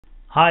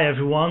Hi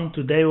everyone,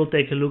 today we'll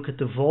take a look at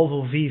the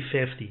Volvo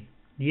V50.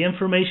 The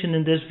information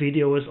in this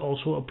video is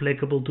also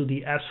applicable to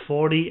the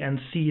S40 and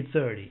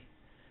C30.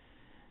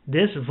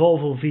 This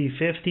Volvo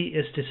V50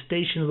 is the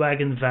station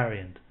wagon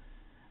variant.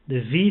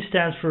 The V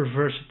stands for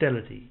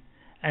versatility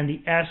and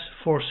the S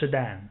for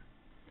sedan.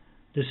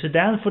 The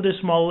sedan for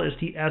this model is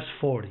the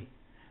S40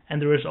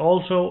 and there is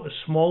also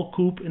a small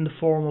coupe in the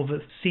form of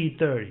a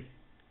C30.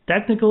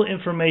 Technical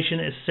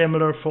information is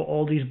similar for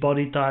all these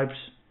body types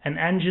and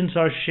engines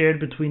are shared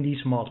between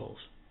these models.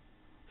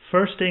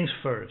 First things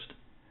first,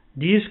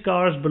 these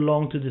cars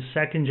belong to the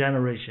second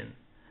generation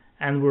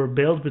and were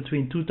built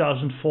between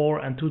 2004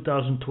 and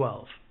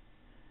 2012.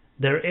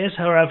 There is,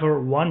 however,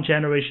 one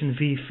generation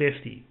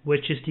V50,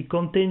 which is the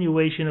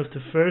continuation of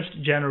the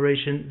first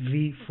generation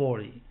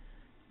V40.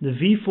 The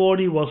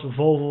V40 was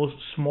Volvo's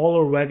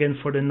smaller wagon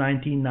for the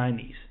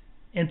 1990s.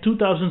 In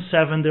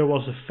 2007 there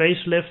was a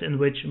facelift in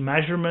which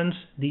measurements,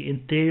 the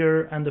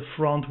interior and the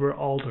front were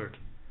altered.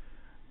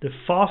 The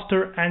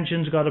faster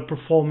engines got a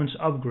performance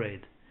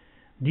upgrade.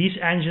 These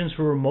engines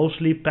were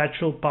mostly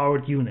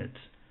petrol-powered units.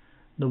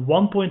 The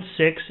 1.6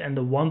 and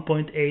the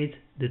 1.8,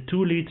 the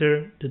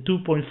 2-liter, the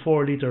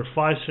 2.4-liter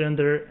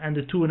 5-cylinder and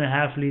the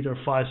 2.5-liter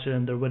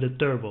 5-cylinder with a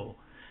turbo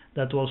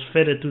that was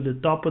fitted to the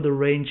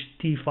top-of-the-range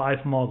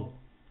T5 model.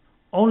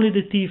 Only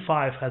the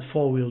T5 had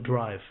 4-wheel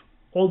drive.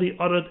 All the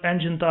other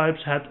engine types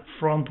had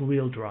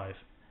front-wheel drive.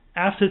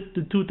 After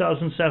the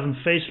 2007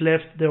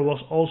 facelift, there was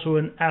also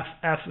an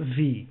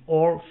FFV,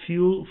 or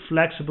Fuel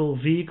Flexible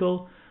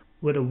Vehicle,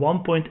 with a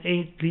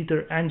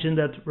 1.8-liter engine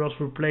that was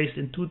replaced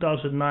in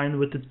 2009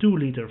 with the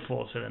 2-liter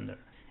 4-cylinder.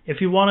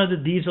 If you wanted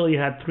a diesel, you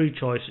had three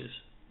choices: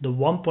 the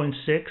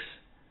 1.6,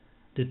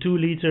 the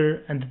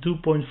 2-liter and the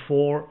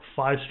 2.4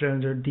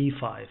 5-cylinder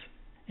D5.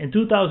 In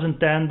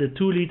 2010, the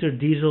 2-liter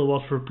diesel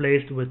was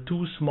replaced with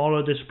two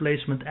smaller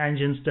displacement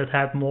engines that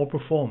had more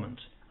performance,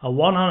 a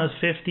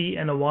 150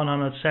 and a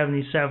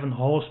 177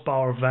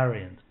 horsepower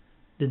variant.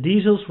 The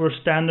diesels were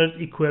standard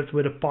equipped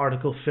with a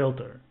particle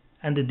filter,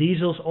 and the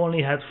diesels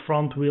only had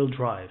front-wheel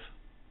drive.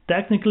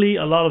 Technically,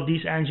 a lot of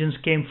these engines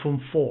came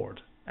from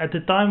Ford. At the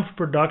time of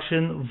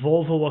production,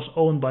 Volvo was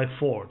owned by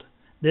Ford.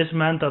 This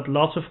meant that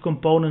lots of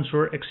components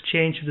were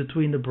exchanged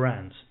between the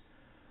brands.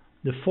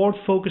 The Ford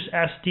Focus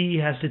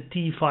ST has the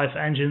T5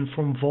 engine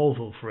from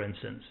Volvo, for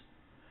instance,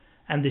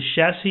 and the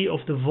chassis of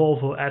the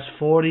Volvo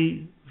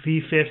S40,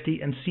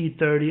 V50 and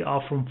C30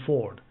 are from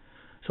Ford,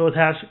 so it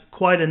has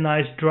quite a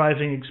nice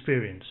driving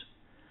experience.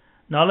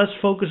 Now let's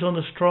focus on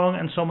the strong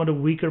and some of the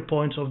weaker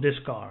points of this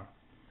car.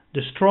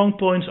 The strong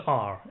points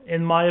are,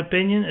 in my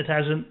opinion, it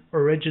has an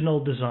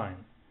original design.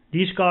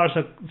 These cars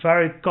are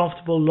very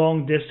comfortable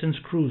long distance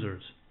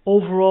cruisers.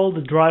 Overall,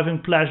 the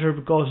driving pleasure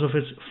because of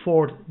its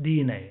Ford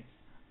DNA.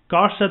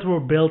 Cars that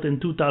were built in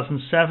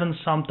 2007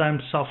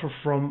 sometimes suffer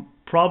from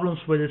problems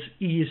with its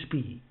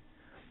ESP.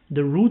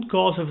 The root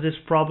cause of this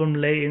problem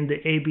lay in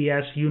the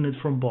ABS unit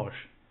from Bosch.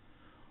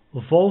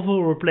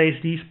 Volvo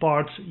replaced these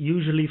parts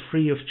usually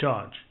free of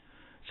charge,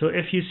 so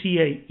if you see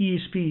a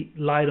ESP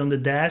light on the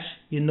dash,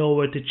 you know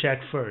where to check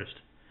first.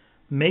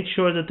 Make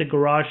sure that the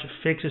garage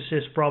fixes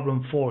this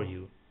problem for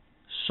you.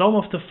 Some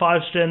of the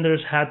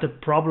 5-cylinders had the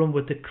problem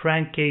with the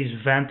crankcase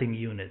venting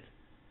unit.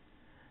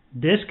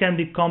 This can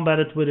be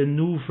combated with a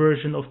new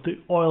version of the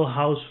oil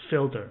house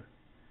filter.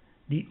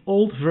 The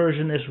old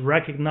version is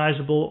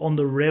recognizable on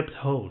the ribbed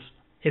hose.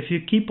 If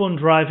you keep on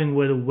driving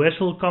with a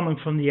whistle coming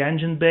from the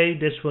engine bay,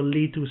 this will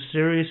lead to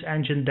serious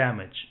engine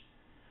damage.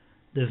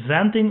 The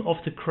venting of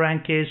the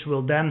crankcase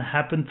will then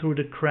happen through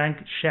the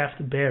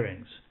crankshaft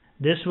bearings.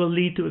 This will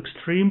lead to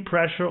extreme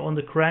pressure on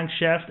the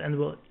crankshaft and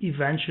will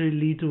eventually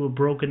lead to a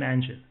broken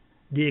engine.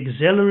 The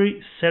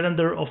auxiliary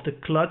cylinder of the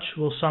clutch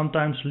will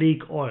sometimes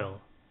leak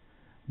oil.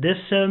 This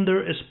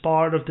cylinder is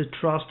part of the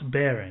thrust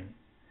bearing.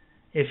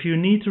 If you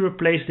need to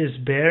replace this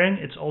bearing,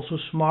 it's also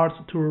smart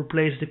to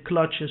replace the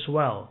clutch as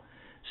well,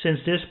 since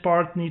this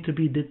part needs to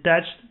be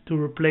detached to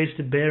replace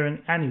the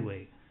bearing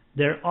anyway.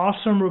 There are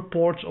some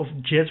reports of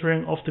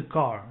jittering of the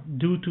car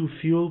due to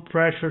fuel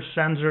pressure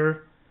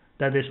sensor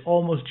that is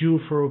almost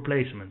due for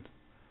replacement.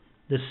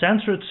 The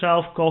sensor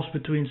itself costs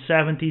between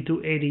 70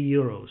 to 80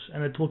 euros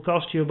and it will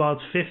cost you about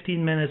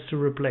 15 minutes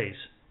to replace.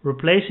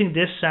 Replacing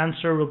this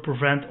sensor will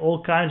prevent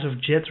all kinds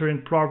of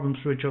jittering problems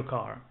with your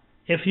car.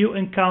 If you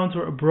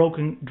encounter a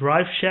broken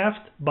drive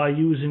shaft by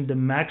using the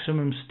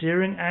maximum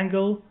steering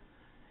angle,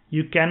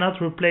 you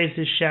cannot replace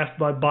this shaft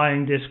by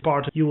buying this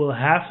part. You will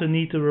have to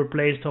need to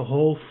replace the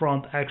whole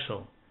front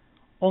axle.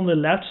 On the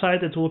left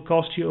side it will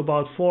cost you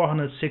about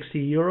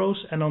 460 euros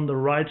and on the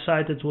right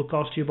side it will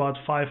cost you about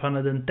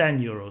 510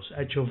 euros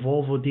at your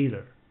Volvo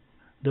dealer.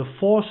 The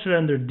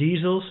 4-cylinder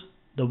diesels,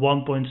 the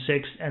 1.6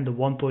 and the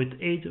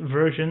 1.8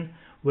 version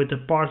with the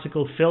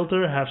particle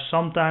filter have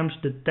sometimes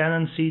the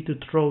tendency to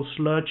throw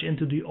sludge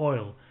into the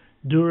oil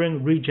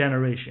during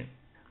regeneration.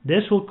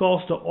 This will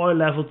cause the oil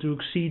level to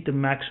exceed the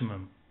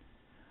maximum.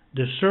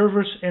 The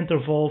service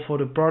interval for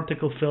the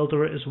particle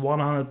filter is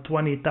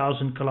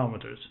 120,000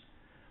 kilometers.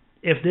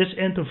 If this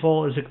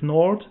interval is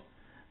ignored,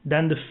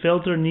 then the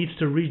filter needs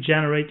to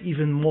regenerate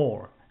even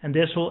more and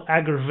this will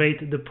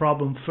aggravate the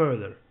problem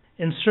further.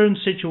 In certain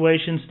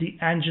situations, the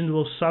engine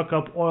will suck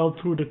up oil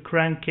through the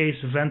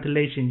crankcase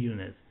ventilation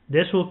unit.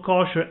 This will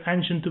cause your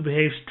engine to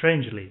behave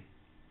strangely.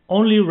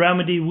 Only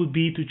remedy would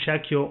be to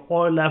check your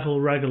oil level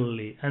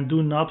regularly and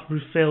do not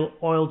refill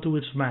oil to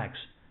its max.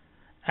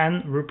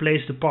 And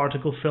replace the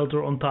particle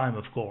filter on time,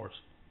 of course.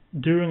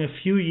 During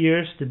a few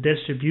years, the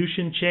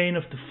distribution chain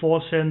of the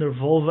 4-cylinder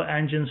Volvo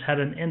engines had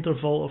an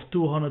interval of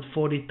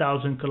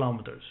 240,000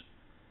 kilometers.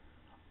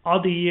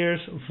 Other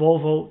years,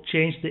 Volvo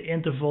changed the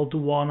interval to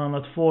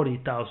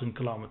 140,000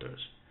 kilometers.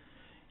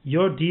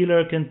 Your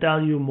dealer can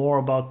tell you more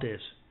about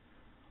this.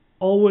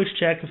 Always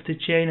check if the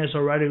chain is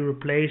already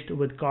replaced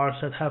with cars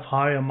that have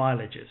higher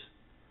mileages.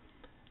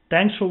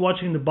 Thanks for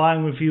watching the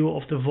buying review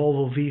of the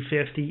Volvo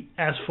V50,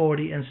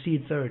 S40 and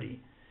C30.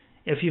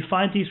 If you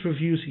find these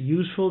reviews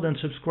useful, then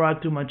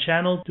subscribe to my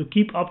channel to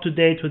keep up to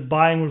date with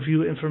buying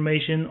review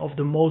information of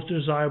the most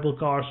desirable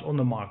cars on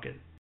the market.